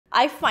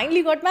I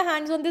finally got my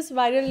hands on this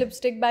viral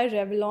lipstick by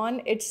Revlon.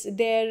 It's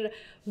their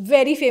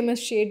very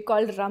famous shade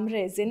called RUM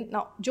RAISIN.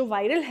 Now, जो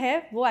viral है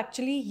वो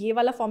actually ये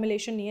वाला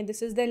formulation नहीं है.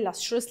 This is their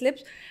lustrous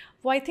lips.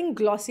 वो I think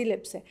glossy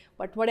lips है.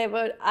 But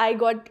whatever, I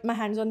got my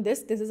hands on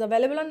this. This is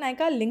available on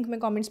Nykaa. Link मैं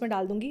comments में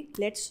डाल दूँगी.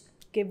 Let's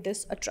give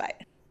this a try.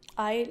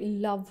 I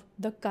love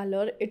the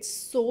color. It's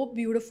so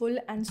beautiful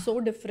and so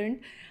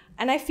different.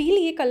 And I feel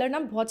ये colour ना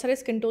बहुत सारे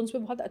skin tones पे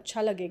बहुत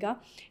अच्छा लगेगा.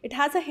 It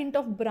has a hint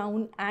of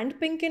brown and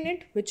pink in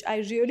it which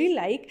I really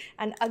like.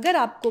 And अगर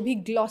आपको भी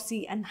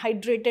ग्लॉसी एंड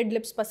हाइड्रेटेड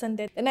लिप्स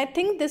पसंद है then I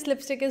think this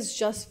lipstick is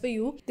just for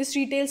you. This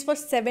retails for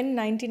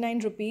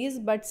 799 rupees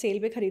but cell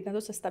पे खरीदना तो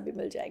सस्ता भी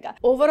मिल जाएगा.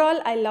 Overall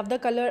I love the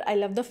colour, I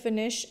love the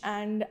finish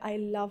and I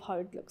love how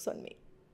it looks on me.